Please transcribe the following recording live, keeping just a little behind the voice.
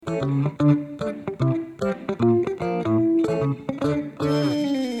Hello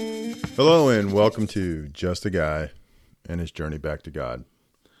and welcome to Just a Guy and His Journey Back to God.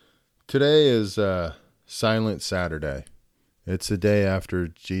 Today is Silent Saturday. It's the day after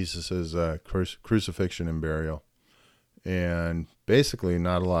Jesus' crucifixion and burial. And basically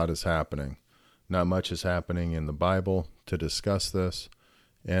not a lot is happening. Not much is happening in the Bible to discuss this.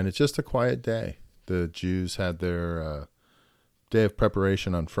 And it's just a quiet day. The Jews had their day of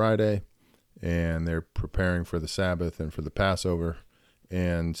preparation on Friday, and they're preparing for the Sabbath and for the Passover.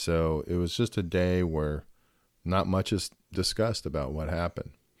 And so it was just a day where not much is discussed about what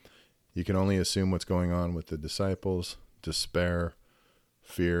happened. You can only assume what's going on with the disciples, despair,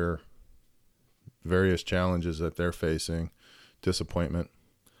 fear, various challenges that they're facing, disappointment.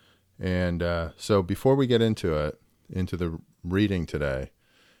 And so before we get into the reading today,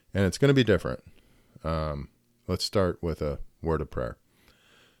 and it's going to be different, let's start with a word of prayer.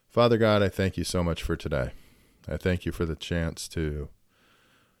 Father God, I thank you so much for today. I thank you for the chance to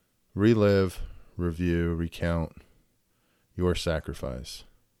relive, review, recount your sacrifice.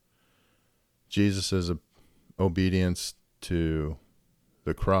 Jesus' obedience to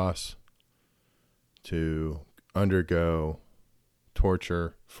the cross, to undergo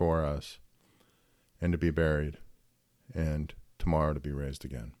torture for us, and to be buried, and tomorrow to be raised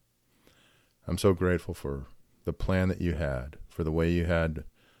again. I'm so grateful for the plan that you had, for the way you had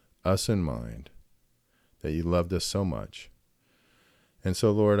us in mind, that you loved us so much. And so,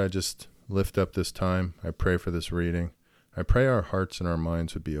 Lord, I just lift up this time. I pray for this reading. I pray our hearts and our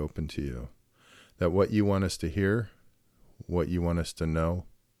minds would be open to you, that what you want us to hear, what you want us to know,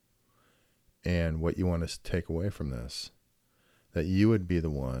 and what you want us to take away from this, that you would be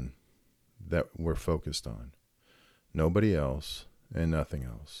the one that we're focused on. Nobody else and nothing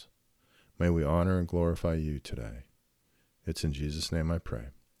else. May we honor and glorify you today. It's in Jesus' name I pray.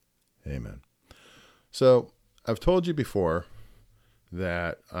 Amen. So I've told you before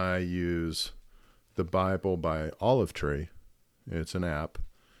that I use the Bible by Olive Tree. It's an app,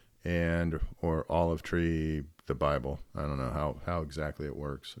 or Olive Tree, the Bible. I don't know how exactly it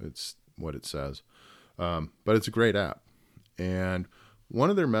works. It's what it says. But it's a great app. And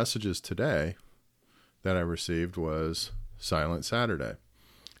one of their messages today that I received was Silent Saturday.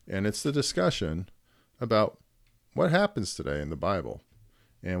 And it's the discussion about what happens today in the Bible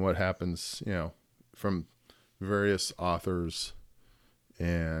and what happens, from various authors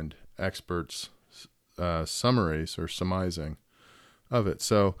and experts' summaries or surmising of it.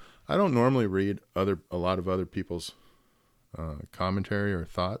 So I don't normally read a lot of other people's commentary or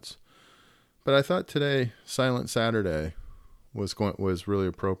thoughts, but I thought today, Silent Saturday, was really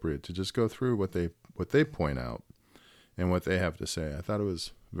appropriate to just go through what they point out and what they have to say. I thought it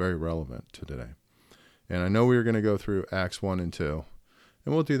was very relevant to today. And I know we were going to go through Acts 1 and 2,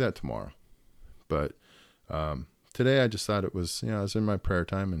 and we'll do that tomorrow. But today I just thought it was, I was in my prayer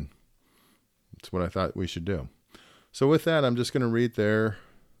time, and it's what I thought we should do. So with that, I'm just going to read their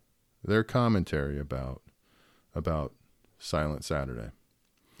commentary about Silent Saturday.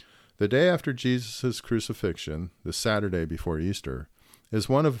 The day after Jesus' crucifixion, the Saturday before Easter, is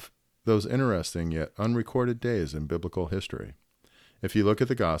one of those interesting yet unrecorded days in biblical history. If you look at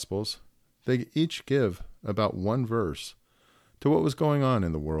the Gospels, they each give about one verse to what was going on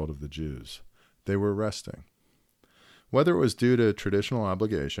in the world of the Jews. They were resting. Whether it was due to traditional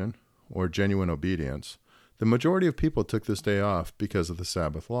obligation or genuine obedience, the majority of people took this day off because of the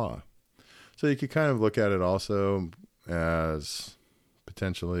Sabbath law. So you could kind of look at it also as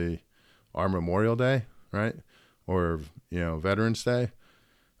potentially our Memorial Day, right? Or, Veterans Day.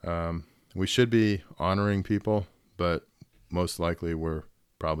 We should be honoring people, but most likely we're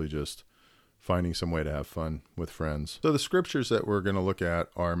probably just finding some way to have fun with friends. So the scriptures that we're going to look at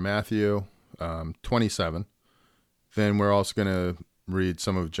are Matthew 27. Then we're also going to read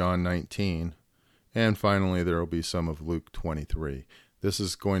some of John 19. And finally, there will be some of Luke 23. This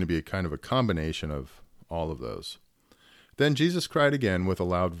is going to be a kind of a combination of all of those. Then Jesus cried again with a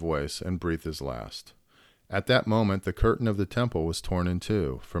loud voice and breathed his last. At that moment, the curtain of the temple was torn in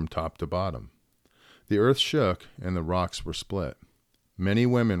two, from top to bottom. The earth shook and the rocks were split. Many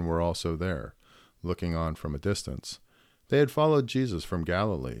women were also there, looking on from a distance. They had followed Jesus from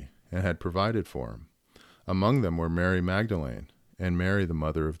Galilee and had provided for him. Among them were Mary Magdalene and Mary the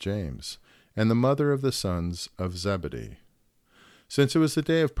mother of James, and the mother of the sons of Zebedee. Since it was the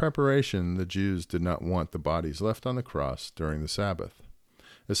day of preparation, the Jews did not want the bodies left on the cross during the Sabbath,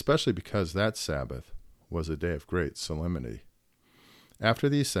 especially because that Sabbath was a day of great solemnity. After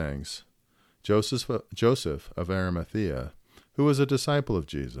these things, Joseph of Arimathea, who was a disciple of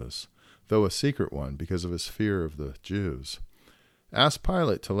Jesus, though a secret one because of his fear of the Jews, asked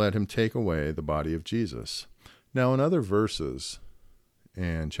Pilate to let him take away the body of Jesus. Now, in other verses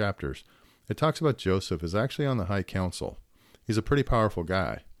and chapters, it talks about Joseph is actually on the high council. He's a pretty powerful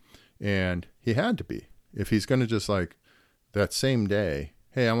guy, and he had to be. If he's going to just like that same day,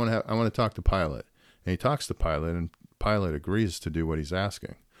 hey, I want to talk to Pilate. And he talks to Pilate, and Pilate agrees to do what he's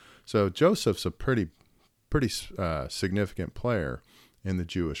asking. So Joseph's a pretty significant player in the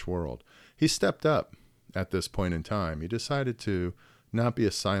Jewish world. He stepped up at this point in time. He decided to not be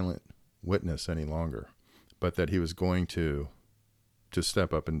a silent witness any longer, but that he was going to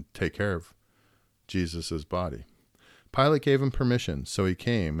step up and take care of Jesus' body. Pilate gave him permission, so he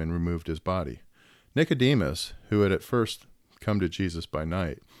came and removed his body. Nicodemus, who had at first come to Jesus by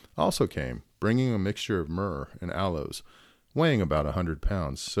night, also came, bringing a mixture of myrrh and aloes, weighing about 100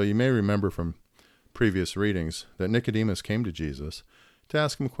 pounds. So you may remember from previous readings that Nicodemus came to Jesus to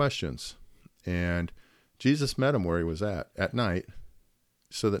ask him questions. And Jesus met him where he was at night,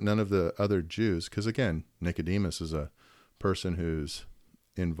 so that none of the other Jews, because again, Nicodemus is a person who's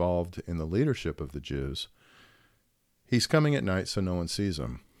involved in the leadership of the Jews. He's coming at night so no one sees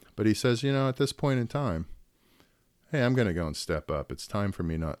him. But he says, at this point in time, hey, I'm going to go and step up. It's time for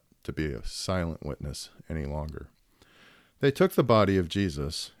me not to be a silent witness any longer. They took the body of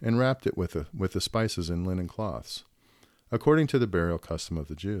Jesus and wrapped it with the spices in linen cloths, according to the burial custom of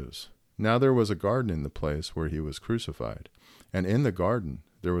the Jews. Now there was a garden in the place where he was crucified, and in the garden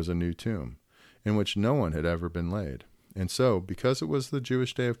there was a new tomb, in which no one had ever been laid. And so, because it was the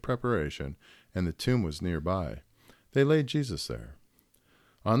Jewish day of preparation, and the tomb was nearby, they laid Jesus there.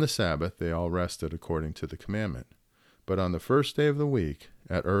 On the Sabbath they all rested according to the commandment. But on the first day of the week,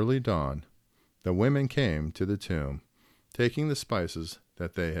 at early dawn, the women came to the tomb, taking the spices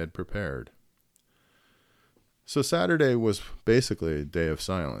that they had prepared. So Saturday was basically a day of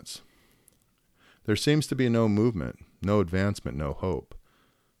silence. There seems to be no movement, no advancement, no hope.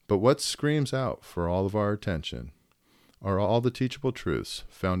 But what screams out for all of our attention are all the teachable truths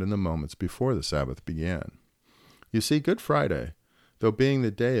found in the moments before the Sabbath began. You see, Good Friday, though being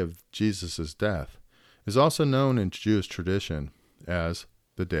the day of Jesus' death, is also known in Jewish tradition as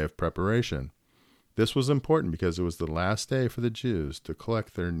the Day of Preparation. This was important because it was the last day for the Jews to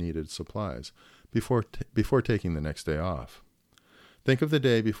collect their needed supplies before taking the next day off. Think of the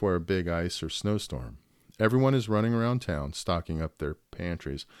day before a big ice or snowstorm. Everyone is running around town, stocking up their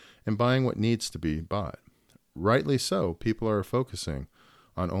pantries and buying what needs to be bought. Rightly so, people are focusing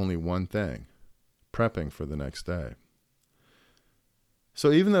on only one thing, prepping for the next day.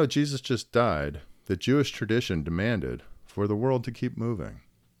 So even though Jesus just died, the Jewish tradition demanded for the world to keep moving.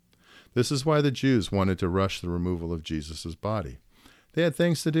 This is why the Jews wanted to rush the removal of Jesus' body. They had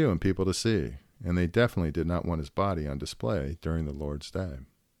things to do and people to see, and they definitely did not want his body on display during the Lord's day.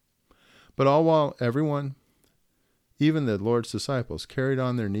 But all while everyone, even the Lord's disciples, carried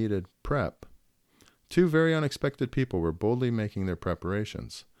on their needed prep, two very unexpected people were boldly making their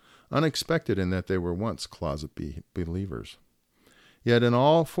preparations, unexpected in that they were once closet believers. Yet in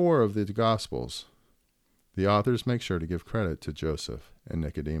all four of the Gospels, the authors make sure to give credit to Joseph and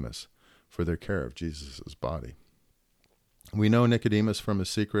Nicodemus for their care of Jesus' body. We know Nicodemus from a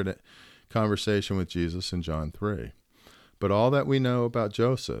secret conversation with Jesus in John 3. But all that we know about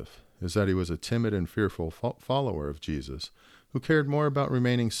Joseph is that he was a timid and fearful follower of Jesus who cared more about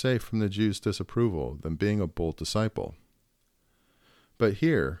remaining safe from the Jews' disapproval than being a bold disciple. But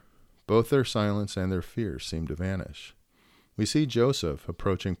here, both their silence and their fear seem to vanish. We see Joseph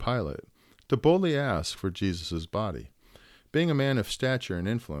approaching Pilate to boldly ask for Jesus' body. Being a man of stature and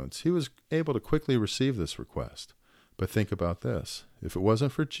influence, he was able to quickly receive this request. But think about this. If it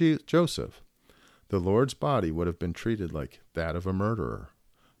wasn't for Joseph, the Lord's body would have been treated like that of a murderer,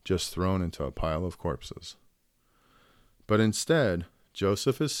 just thrown into a pile of corpses. But instead,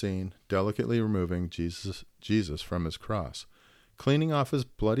 Joseph is seen delicately removing Jesus from his cross, cleaning off his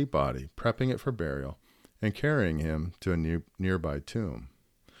bloody body, prepping it for burial, and carrying him to a nearby tomb,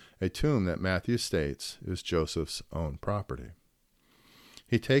 a tomb that Matthew states is Joseph's own property.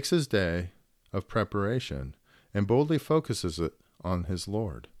 He takes his day of preparation and boldly focuses it on his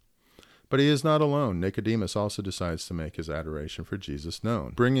Lord. But he is not alone. Nicodemus also decides to make his adoration for Jesus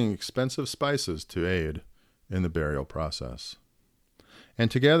known, bringing expensive spices to aid in the burial process.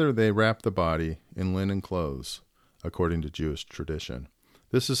 And together they wrap the body in linen clothes, according to Jewish tradition.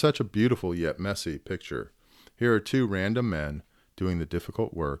 This is such a beautiful yet messy picture. Here are two random men doing the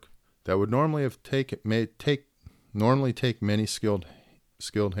difficult work that would normally take many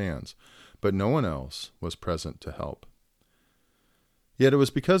skilled hands, but no one else was present to help. Yet it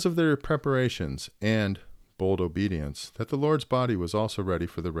was because of their preparations and bold obedience that the Lord's body was also ready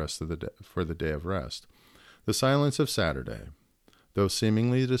for the day of rest, the silence of Saturday. though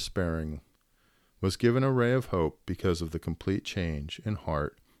seemingly despairing, was given a ray of hope because of the complete change in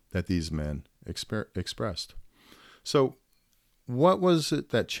heart that these men expressed. So, what was it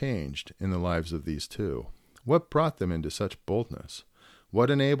that changed in the lives of these two? What brought them into such boldness? What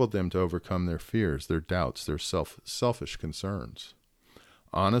enabled them to overcome their fears, their doubts, their selfish concerns?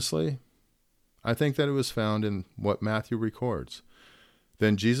 Honestly, I think that it was found in what Matthew records.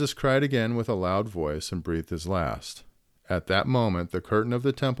 Then Jesus cried again with a loud voice and breathed his last. At that moment, the curtain of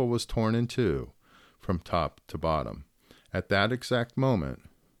the temple was torn in two, from top to bottom. At that exact moment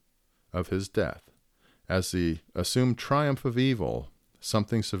of his death, as the assumed triumph of evil,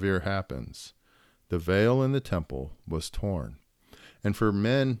 something severe happens. The veil in the temple was torn. And for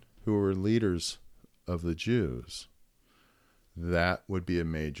men who were leaders of the Jews, that would be a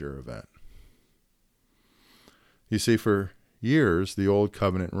major event. You see, for years, the Old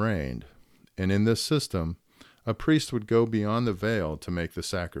Covenant reigned, and in this system, a priest would go beyond the veil to make the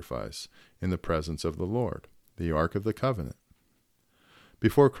sacrifice in the presence of the Lord, the Ark of the Covenant.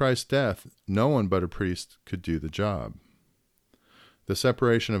 Before Christ's death, no one but a priest could do the job. The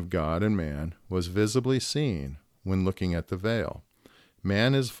separation of God and man was visibly seen when looking at the veil.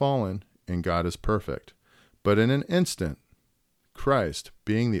 Man is fallen and God is perfect, but in an instant, Christ,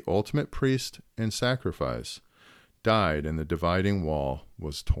 being the ultimate priest and sacrifice, died and the dividing wall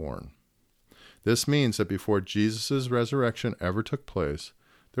was torn. This means that before Jesus' resurrection ever took place,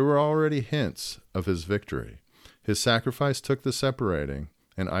 there were already hints of his victory. His sacrifice took the separating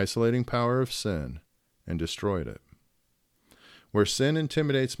and isolating power of sin and destroyed it. Where sin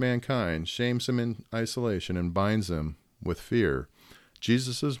intimidates mankind, shames him in isolation, and binds them with fear,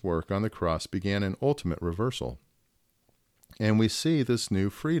 Jesus' work on the cross began an ultimate reversal. And we see this new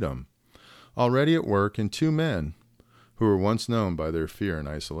freedom already at work in two men who were once known by their fear and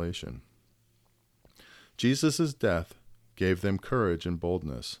isolation. Jesus' death gave them courage and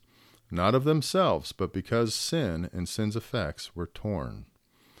boldness, not of themselves, but because sin and sin's effects were torn.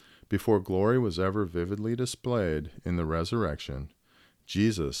 Before glory was ever vividly displayed in the resurrection,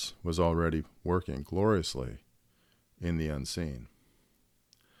 Jesus was already working gloriously in the unseen.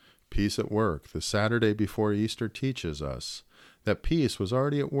 Peace at work. The Saturday before Easter teaches us that peace was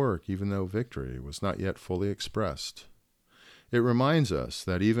already at work even though victory was not yet fully expressed. It reminds us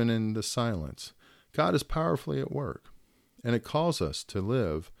that even in the silence, God is powerfully at work, and it calls us to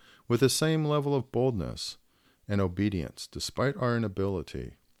live with the same level of boldness and obedience despite our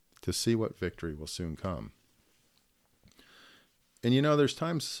inability to see what victory will soon come. And you know, there's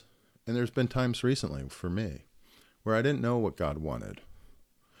been times recently for me where I didn't know what God wanted.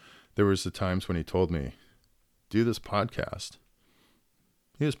 There was the times when he told me, do this podcast.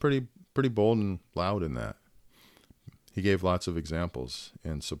 He was pretty bold and loud in that. He gave lots of examples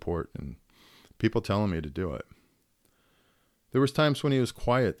and support and people telling me to do it. There was times when he was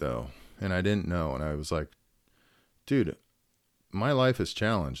quiet though, and I didn't know. And I was like, dude, my life is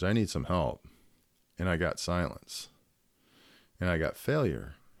challenged. I need some help. And I got silence. And I got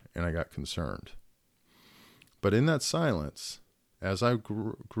failure. And I got concerned. But in that silence, as I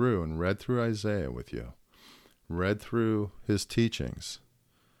grew and read through Isaiah with you, read through his teachings,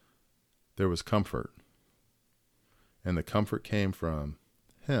 there was comfort. And the comfort came from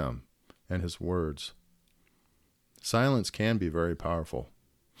him and his words. Silence can be very powerful.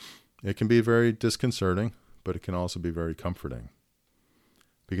 It can be very disconcerting, but it can also be very comforting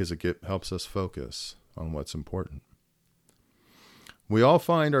because it helps us focus on what's important. We all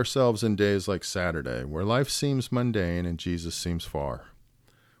find ourselves in days like Saturday, where life seems mundane and Jesus seems far,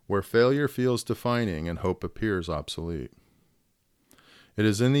 where failure feels defining and hope appears obsolete. It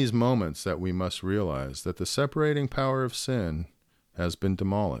is in these moments that we must realize that the separating power of sin has been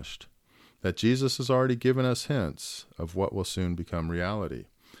demolished, that Jesus has already given us hints of what will soon become reality.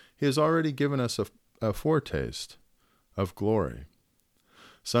 He has already given us a foretaste of glory.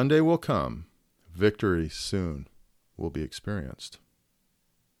 Sunday will come. Victory soon will be experienced.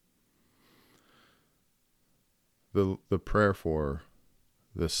 The prayer for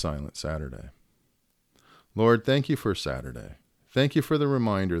this silent Saturday. Lord, thank you for Saturday. Thank you for the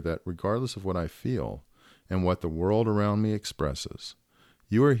reminder that regardless of what I feel and what the world around me expresses,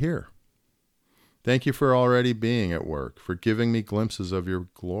 you are here. Thank you for already being at work, for giving me glimpses of your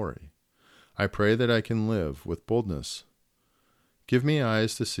glory. I pray that I can live with boldness. Give me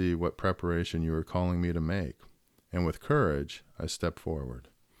eyes to see what preparation you are calling me to make, and with courage I step forward.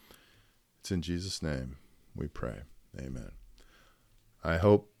 It's in Jesus' name we pray. Amen. I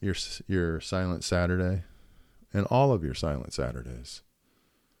hope your silent Saturday and all of your silent Saturdays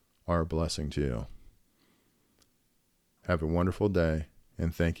are a blessing to you. Have a wonderful day,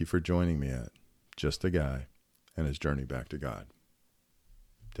 and thank you for joining me at Just a Guy and His Journey Back to God.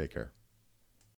 Take care.